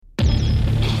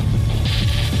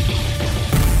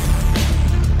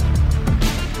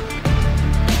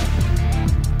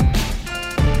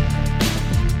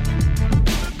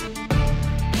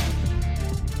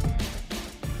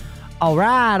All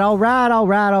right, all right, all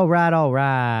right, all right, all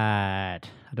right.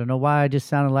 I don't know why I just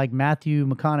sounded like Matthew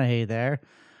McConaughey there.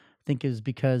 I think it was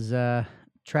because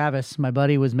Travis, my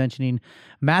buddy, was mentioning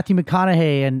Matthew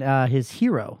McConaughey and his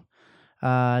hero. They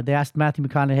asked Matthew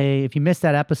McConaughey, if you missed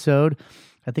that episode,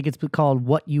 I think it's called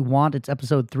What You Want. It's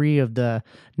episode 3 of the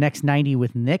Next 90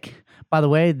 with Nick. By the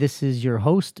way, this is your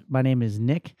host. My name is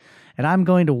Nick, and I'm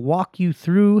going to walk you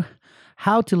through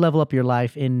how to level up your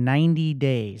life in 90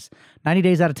 days. 90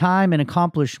 days at a time and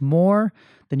accomplish more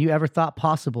than you ever thought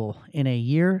possible in a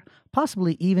year,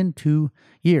 possibly even 2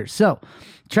 years. So,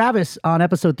 Travis on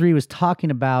episode 3 was talking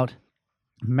about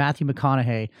Matthew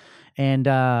McConaughey and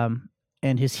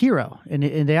his hero. And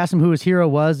they asked him who his hero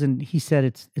was, and he said,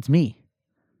 it's me.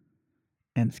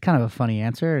 And it's kind of a funny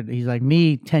answer. He's like,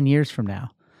 me 10 years from now.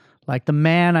 Like, the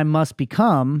man I must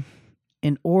become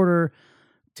in order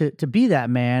to be that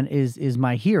man is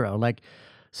my hero. Like,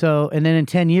 so, and then in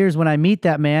 10 years when I meet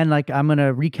that man, like, I'm going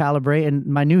to recalibrate, and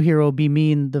my new hero will be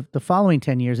me in the following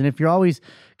 10 years. And if you're always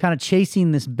kind of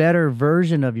chasing this better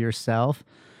version of yourself,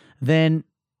 then,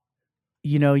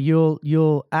 you know,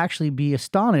 you'll actually be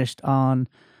astonished on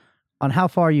how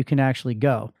far you can actually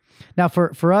go. Now,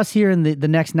 for us here in the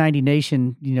Next 90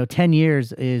 Nation, 10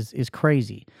 years is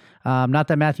crazy. Not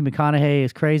that Matthew McConaughey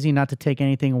is crazy, not to take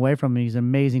anything away from him. He's an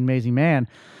amazing, amazing man.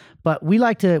 But we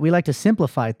like to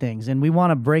simplify things, and we want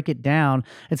to break it down.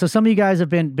 And so some of you guys have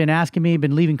been asking me,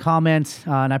 been leaving comments,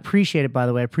 and I appreciate it, by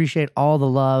the way. I appreciate all the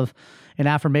love and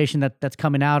affirmation that's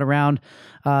coming out around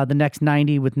the Next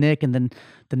 90 with Nick, and then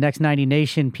the Next 90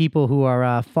 Nation people who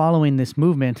are following this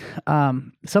movement.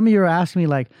 Some of you are asking me,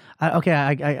 like,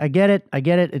 I get it. I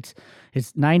get it.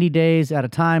 It's 90 days at a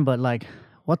time, but, like,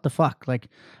 what the fuck? Like,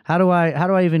 how do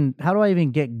I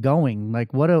even get going?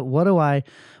 Like, what do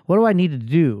I need to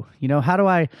do? How do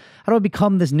I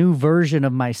become this new version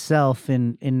of myself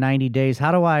in 90 days?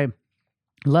 How do I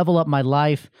level up my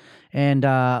life? And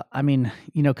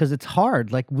because it's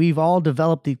hard. Like, we've all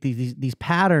developed these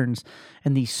patterns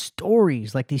and these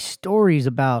stories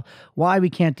about why we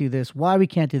can't do this, why we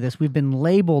can't do this. We've been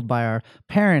labeled by our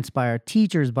parents, by our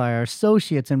teachers, by our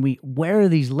associates, and we wear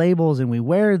these labels and we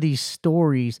wear these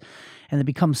stories, and they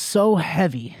become so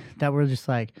heavy that we're just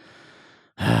like,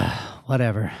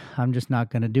 whatever, I'm just not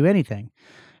going to do anything.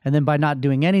 And then by not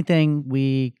doing anything,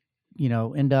 we,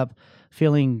 end up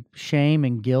feeling shame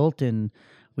and guilt, and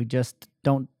we just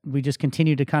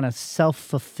continue to kind of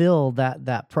self-fulfill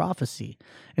that prophecy.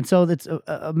 And so it's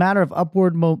a matter of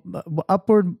upward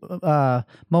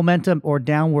momentum or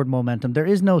downward momentum. There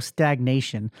is no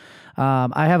stagnation.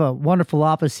 I have a wonderful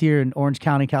office here in Orange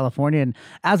County, California. And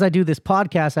as I do this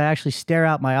podcast, I actually stare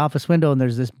out my office window, and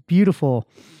there's this beautiful,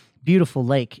 beautiful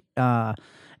lake.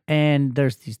 And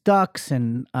there's these ducks,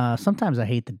 and sometimes I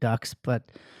hate the ducks, but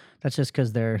that's just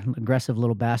because they're aggressive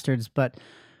little bastards. But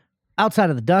outside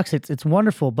of the ducks, it's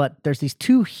wonderful. But there's these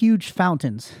 2 huge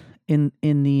fountains in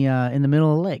the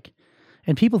middle of the lake,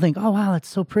 and people think, oh wow, that's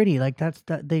so pretty. Like, that's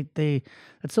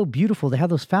so beautiful. They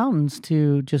have those fountains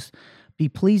to just be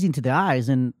pleasing to the eyes,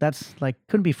 and that's, like,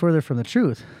 couldn't be further from the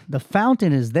truth. The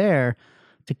fountain is there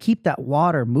to keep that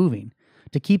water moving,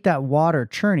 to keep that water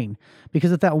churning.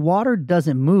 Because if that water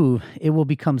doesn't move, it will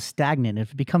become stagnant.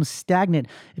 If it becomes stagnant,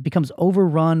 it becomes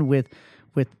overrun with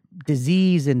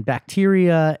disease and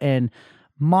bacteria and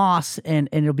moss, and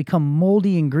it'll become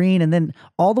moldy and green, and then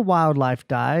all the wildlife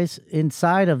dies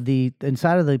inside of the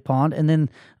pond, and then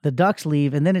the ducks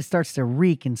leave, and then it starts to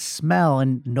reek and smell,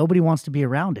 and nobody wants to be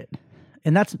around it.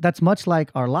 And that's much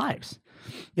like our lives.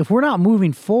 If we're not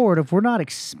moving forward, if we're not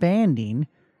expanding,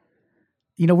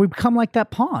 we become like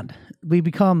that pond. We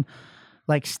become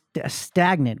like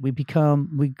stagnant. We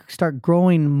start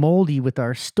growing moldy with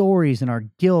our stories and our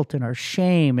guilt and our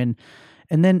shame, and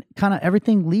then kind of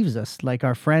everything leaves us. Like,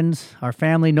 our friends, our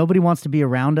family, nobody wants to be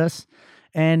around us,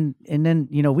 and then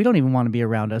we don't even want to be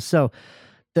around us. So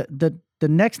the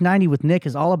Next 90 with Nick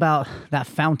is all about that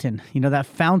fountain, that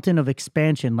fountain of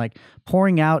expansion, like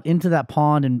pouring out into that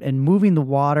pond and moving the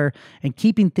water and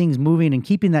keeping things moving and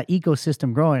keeping that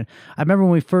ecosystem growing. I remember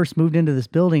when we first moved into this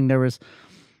building, there was,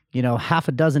 half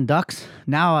a dozen ducks.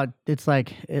 Now it's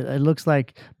like, it looks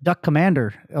like Duck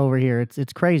Commander over here.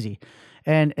 It's crazy.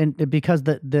 And because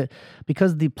the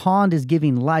pond is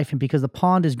giving life, and because the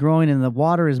pond is growing and the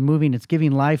water is moving, it's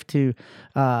giving life to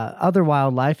other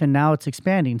wildlife, and now it's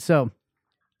expanding. So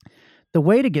the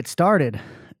way to get started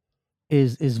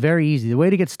is very easy. The way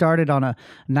to get started on a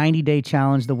 90-day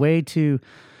challenge, the way to,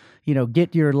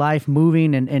 get your life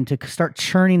moving and to start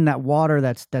churning that water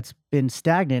that's been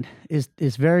stagnant is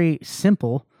very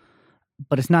simple,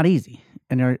 but it's not easy.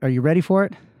 And are you ready for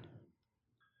it?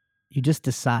 You just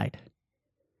decide.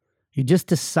 You just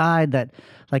decide that,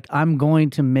 like, I'm going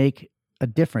to make a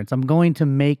difference. I'm going to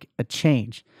make a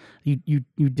change. You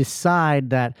decide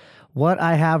that what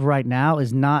I have right now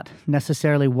is not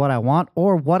necessarily what I want,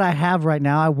 or what I have right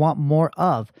now I want more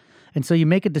of. And so you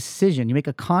make a decision. You make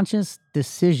a conscious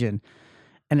decision,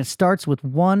 and it starts with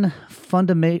one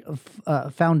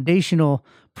foundational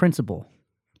principle.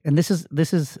 And this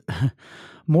is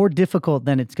more difficult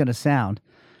than it's going to sound.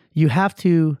 You have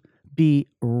to be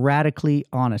radically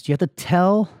honest. You have to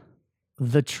tell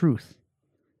the truth.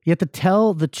 You have to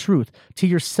tell the truth to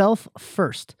yourself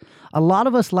first. A lot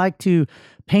of us like to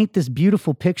paint this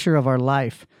beautiful picture of our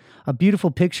life, a beautiful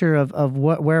picture of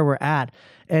where we're at.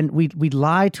 And we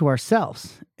lie to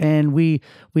ourselves, and we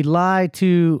lie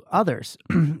to others.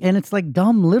 And it's like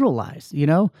dumb little lies, you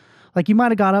know? Like, you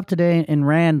might have got up today and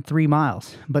ran 3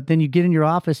 miles, but then you get in your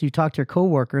office, you talk to your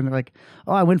coworker, and they're like,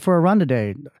 "Oh, I went for a run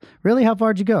today." "Really? How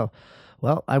far'd you go?"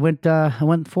 "Well, I went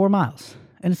 4 miles."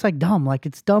 And it's like dumb, like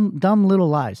it's dumb little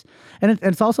lies. And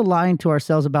it's also lying to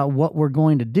ourselves about what we're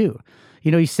going to do.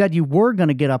 You know, you said you were going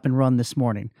to get up and run this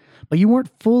morning, but you weren't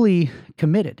fully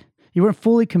committed. You weren't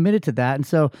fully committed to that. And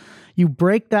so you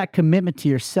break that commitment to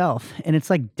yourself, and it's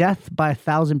like death by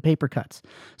 1,000 paper cuts,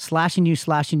 slashing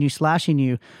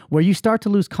you, where you start to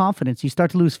lose confidence. You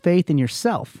start to lose faith in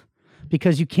yourself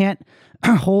because you can't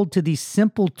hold to these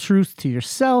simple truths to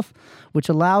yourself, which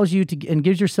allows you to and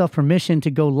gives yourself permission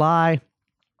to go lie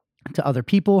to other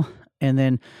people. And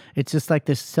then it's just like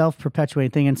this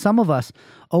self-perpetuating thing. And some of us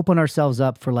open ourselves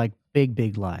up for like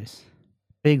big lies,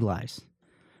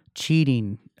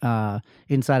 cheating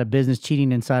inside of business,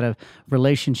 cheating inside of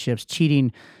relationships,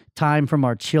 cheating time from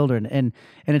our children. And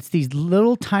it's these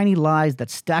little tiny lies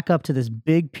that stack up to this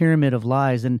big pyramid of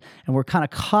lies. And we're kind of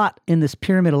caught in this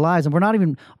pyramid of lies, and we're not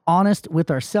even honest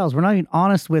with ourselves. We're not even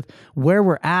honest with where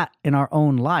we're at in our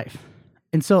own life.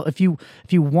 And so if you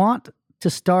want to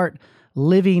start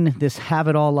living this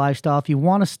have-it-all lifestyle, if you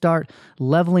want to start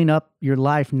leveling up your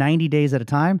life 90 days at a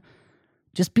time,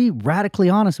 just be radically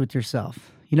honest with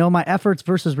yourself. You know, my efforts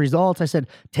versus results, I said,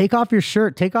 take off your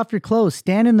shirt, take off your clothes,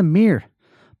 stand in the mirror,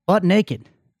 butt naked,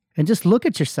 and just look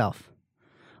at yourself.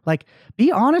 Like,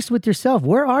 be honest with yourself.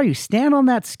 Where are you? Stand on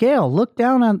that scale. Look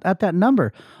down at that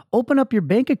number. Open up your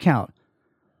bank account.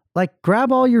 Like,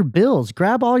 grab all your bills.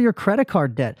 Grab all your credit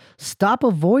card debt. Stop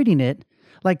avoiding it.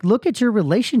 Like, look at your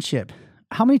relationship.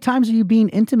 How many times are you being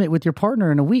intimate with your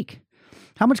partner in a week?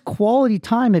 How much quality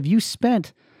time have you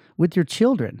spent with your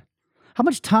children? How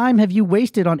much time have you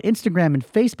wasted on Instagram and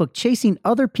Facebook chasing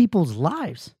other people's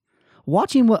lives?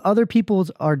 Watching what other people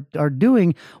are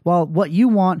doing while what you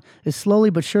want is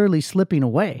slowly but surely slipping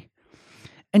away.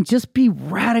 And just be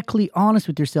radically honest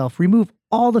with yourself. Remove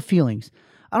all the feelings.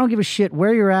 I don't give a shit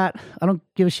where you're at. I don't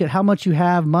give a shit how much you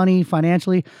have, money,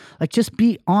 financially. Like, just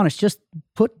be honest. Just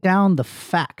put down the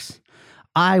facts.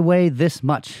 I weigh this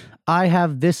much. I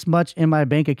have this much in my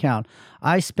bank account.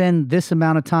 I spend this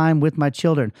amount of time with my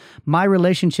children. My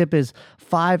relationship is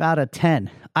 5 out of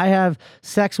 10. I have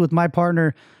sex with my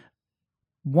partner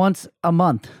once a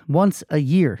month, once a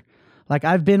year. Like,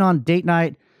 I've been on date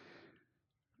night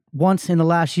once in the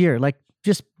last year. Like,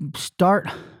 just start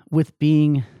with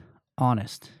being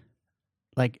honest.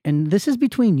 Like, and this is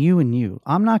between you and you.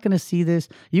 I'm not going to see this.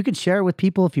 You can share it with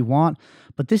people if you want,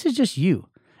 but this is just you.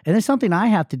 And it's something I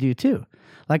have to do too.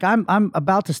 Like, I'm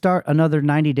about to start another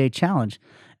 90-day challenge,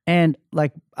 and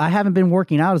like, I haven't been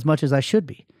working out as much as I should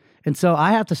be. And so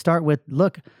I have to start with,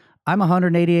 look, I'm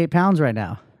 188 pounds right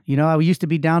now. You know, I used to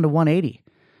be down to 180.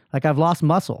 Like, I've lost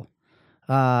muscle.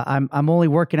 I'm only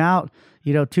working out,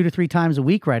 2 to 3 times a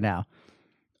week right now.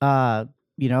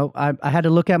 You know, I had to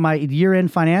look at my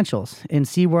year-end financials and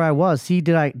see where I was. See,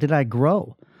 did I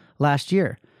grow last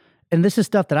year? And this is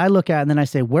stuff that I look at, and then I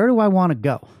say, where do I want to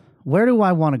go? Where do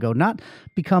I want to go? Not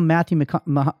become Matthew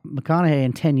McConaughey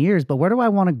in 10 years, but where do I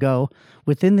want to go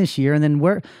within this year? And then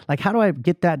how do I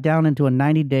get that down into a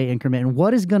 90-day increment? And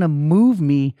what is going to move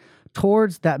me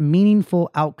towards that meaningful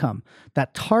outcome,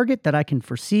 that target that I can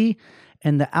foresee,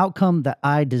 and the outcome that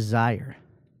I desire?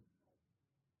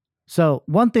 So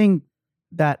one thing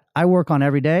that I work on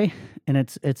every day, and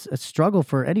it's a struggle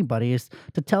for anybody, is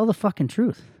to tell the fucking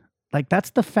truth. Like, that's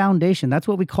the foundation. That's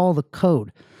what we call the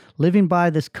code. Living by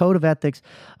this code of ethics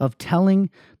of telling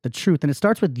the truth. And it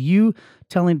starts with you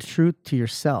telling the truth to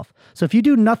yourself. So if you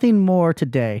do nothing more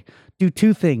today, do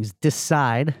 2 things.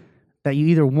 Decide that you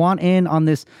either want in on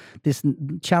this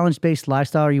challenge-based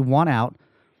lifestyle or you want out.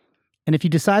 And if you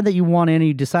decide that you want in and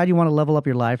you decide you want to level up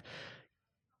your life,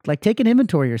 like, take an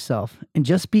inventory of yourself and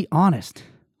just be honest.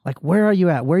 Like, where are you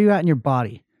at? Where are you at in your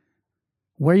body?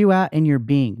 Where are you at in your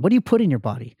being? What do you put in your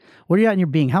body? Where are you at in your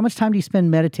being? How much time do you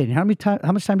spend meditating? How much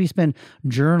time do you spend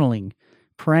journaling,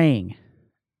 praying,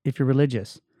 if you're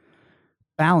religious?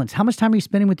 Balance. How much time are you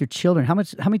spending with your children? How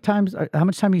much time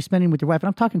are you spending with your wife? And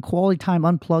I'm talking quality time,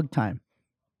 unplugged time.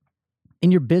 In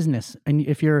your business, and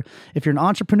if you're an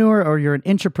entrepreneur or you're an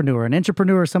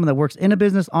intrapreneur is someone that works in a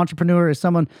business. Entrepreneur is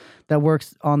someone that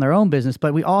works on their own business.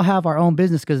 But we all have our own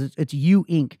business because it's you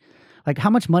Inc. Like,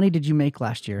 how much money did you make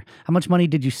last year? How much money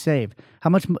did you save? How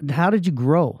did you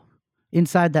grow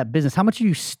inside that business? How much are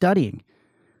you studying?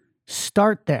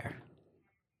 Start there.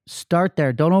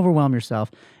 Don't overwhelm yourself,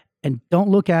 and don't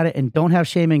look at it and don't have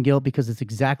shame and guilt, because it's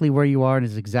exactly where you are and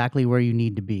it's exactly where you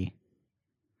need to be.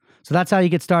 So that's how you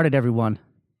get started, everyone.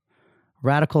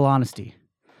 Radical honesty.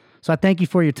 So I thank you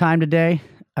for your time today.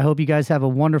 I hope you guys have a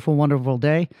wonderful, wonderful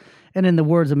day. And in the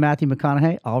words of Matthew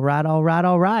McConaughey, all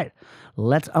right.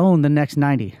 Let's own the next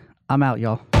 90. I'm out,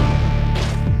 y'all.